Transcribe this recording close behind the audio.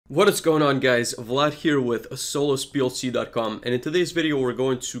What is going on, guys? Vlad here with solosplc.com, and in today's video we're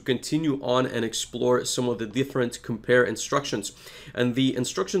going to continue on and explore some of the different compare instructions. And the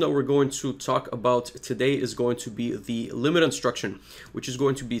instruction that we're going to talk about today is going to be the limit instruction, which is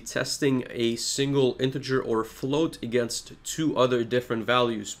going to be testing a single integer or float against two other different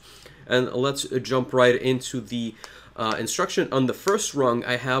values. And let's jump right into the instruction. On the first rung,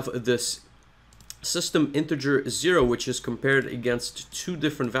 I have this system integer 0, which is compared against two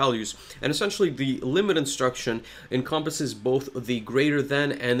different values, and essentially the limit instruction encompasses both the greater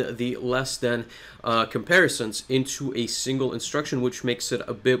than and the less than comparisons into a single instruction, which makes it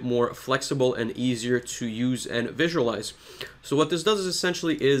a bit more flexible and easier to use and visualize. So what this does is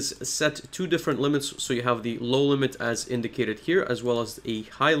essentially is set two different limits. So you have the low limit as indicated here, as well as a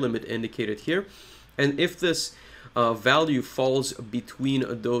high limit indicated here, and if this value falls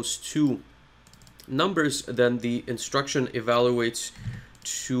between those two numbers, then the instruction evaluates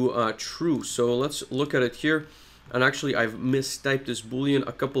to true. So let's look at it here. And actually I've mistyped this boolean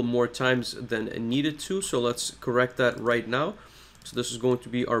a couple more times than needed to, so let's correct that right now. So this is going to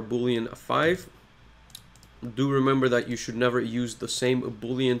be our boolean 5. Do remember that you should never use the same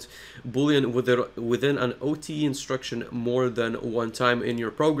boolean within an OTE instruction more than one time in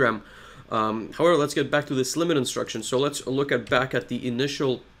your program. However, let's get back to this limit instruction. So let's look back at the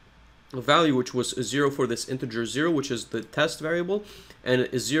initial value, which was 0 for this integer 0, which is the test variable, and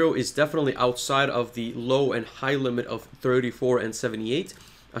 0 is definitely outside of the low and high limit of 34 and 78.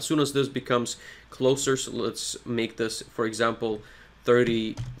 As soon as this becomes closer, so let's make this, for example,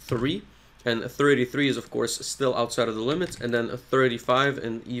 33, and 33 is of course still outside of the limits, and then 35,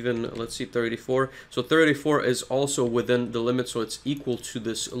 and even let's see 34. So 34 is also within the limit, so it's equal to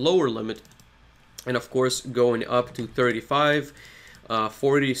this lower limit, and of course going up to 35,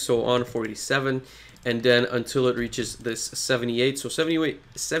 40, so on, 47, and then until it reaches this 78. So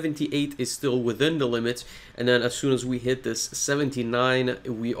 78 is still within the limit, and then as soon as we hit this 79,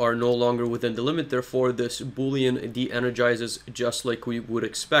 we are no longer within the limit. Therefore, this boolean de-energizes just like we would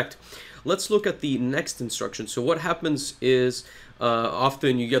expect. Let's look at the next instruction. So what happens is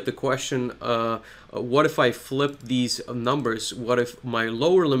often you get the question, what if I flip these numbers? What if my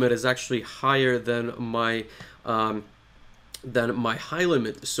lower limit is actually higher than my high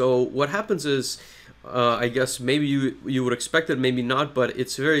limit? So what happens is, I guess maybe you would expect it, maybe not, but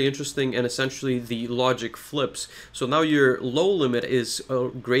it's very interesting, and essentially the logic flips. So now your low limit is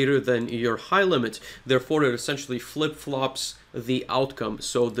greater than your high limit, therefore it essentially flip-flops the outcome.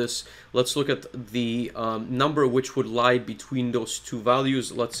 So this, let's look at the number which would lie between those two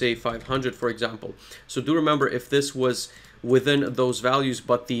values, let's say 500 for example. So do remember, if this was within those values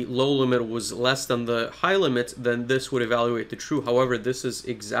but the low limit was less than the high limit, then this would evaluate to true. However, this is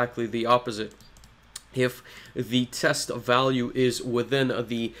exactly the opposite. If the test value is within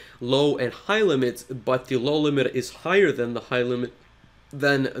the low and high limit, but the low limit is higher than the high limit,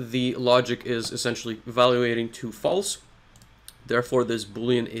 then the logic is essentially evaluating to false. Therefore, this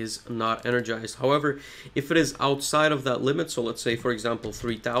boolean is not energized. However, if it is outside of that limit, so let's say for example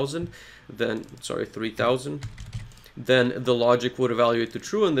 3000, then then the logic would evaluate to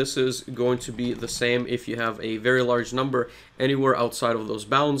true, and this is going to be the same if you have a very large number anywhere outside of those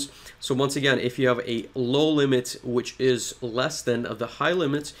bounds. So once again, if you have a low limit which is less than the high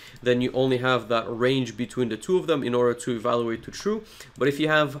limit, then you only have that range between the two of them in order to evaluate to true. But if you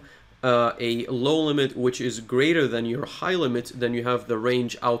have a low limit which is greater than your high limit, then you have the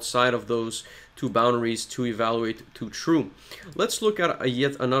range outside of those two boundaries to evaluate to true. Let's look at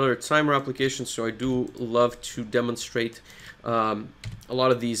yet another timer application. So I do love to demonstrate a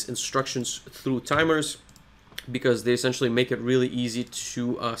lot of these instructions through timers, because they essentially make it really easy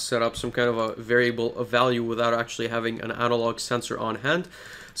to set up some kind of a variable of value without actually having an analog sensor on hand.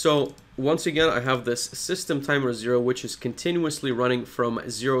 So once again, I have this system timer 0, which is continuously running from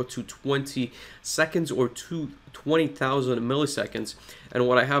 0 to 20 seconds or to 20,000 milliseconds. And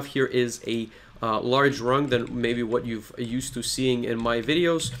what I have here is a large rung than maybe what you've used to seeing in my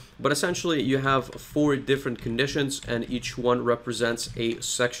videos, but essentially you have 4 different conditions, and each one represents a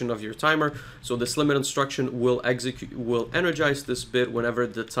section of your timer. So this limit instruction will energize this bit whenever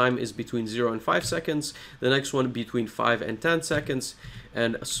the time is between 0 and 5 seconds, the next one between 5 and 10 seconds,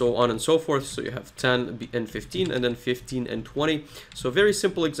 and so on and so forth. So you have 10 and 15, and then 15 and 20. So a very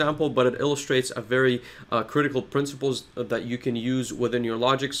simple example, but it illustrates a very critical principles that you can use within your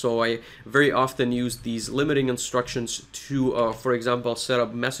logic. So I very often use these limiting instructions to, for example, set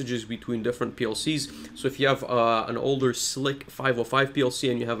up messages between different PLCs. So if you have an older slick 505 PLC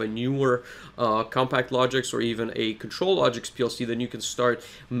and you have a newer CompactLogix or even a ControlLogix PLC, then you can start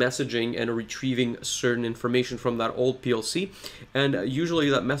messaging and retrieving certain information from that old PLC, and usually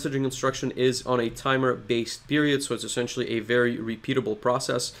that messaging instruction is on a timer based period, so it's essentially a very repeatable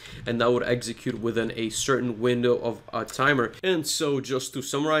process, and that would execute within a certain window of a timer. And so just to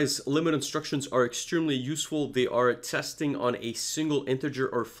summarize, limit instructions are extremely useful. They are testing on a single integer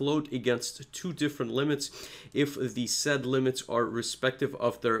or float against two different limits. If the said limits are respective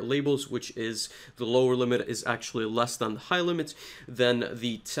of their labels, which is the lower limit is actually less than the high limit, then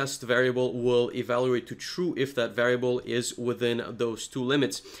the test variable will evaluate to true if that variable is within those two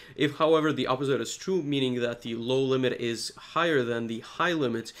limits. If, however, the opposite is true, meaning that the low limit is higher than the high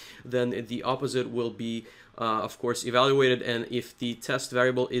limit, then the opposite will be of course evaluated, and if the test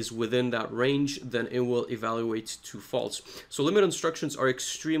variable is within that range, then it will evaluate to false. So limit instructions are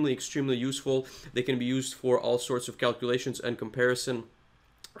extremely useful. They can be used for all sorts of calculations and comparison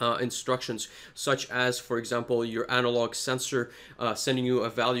instructions, such as, for example, your analog sensor sending you a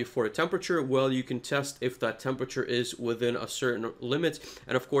value for a temperature. Well, you can test if that temperature is within a certain limit,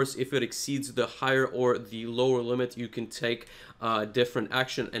 and of course if it exceeds the higher or the lower limit, you can take different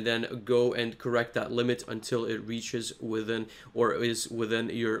action and then go and correct that limit until it reaches within or is within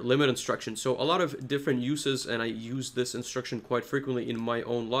your limit instruction. So a lot of different uses, and I use this instruction quite frequently in my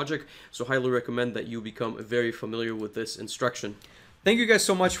own logic, so highly recommend that you become very familiar with this instruction. Thank you guys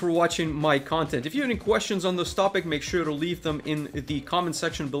so much for watching my content. If you have any questions on this topic, make sure to leave them in the comment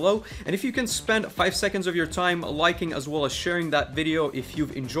section below. And if you can spend 5 seconds of your time liking as well as sharing that video if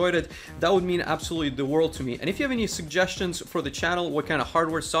you've enjoyed it, that would mean absolutely the world to me. And if you have any suggestions for the channel, what kind of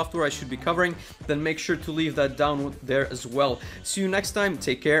hardware, software I should be covering, then make sure to leave that down there as well. See you next time.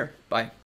 Take care. Bye.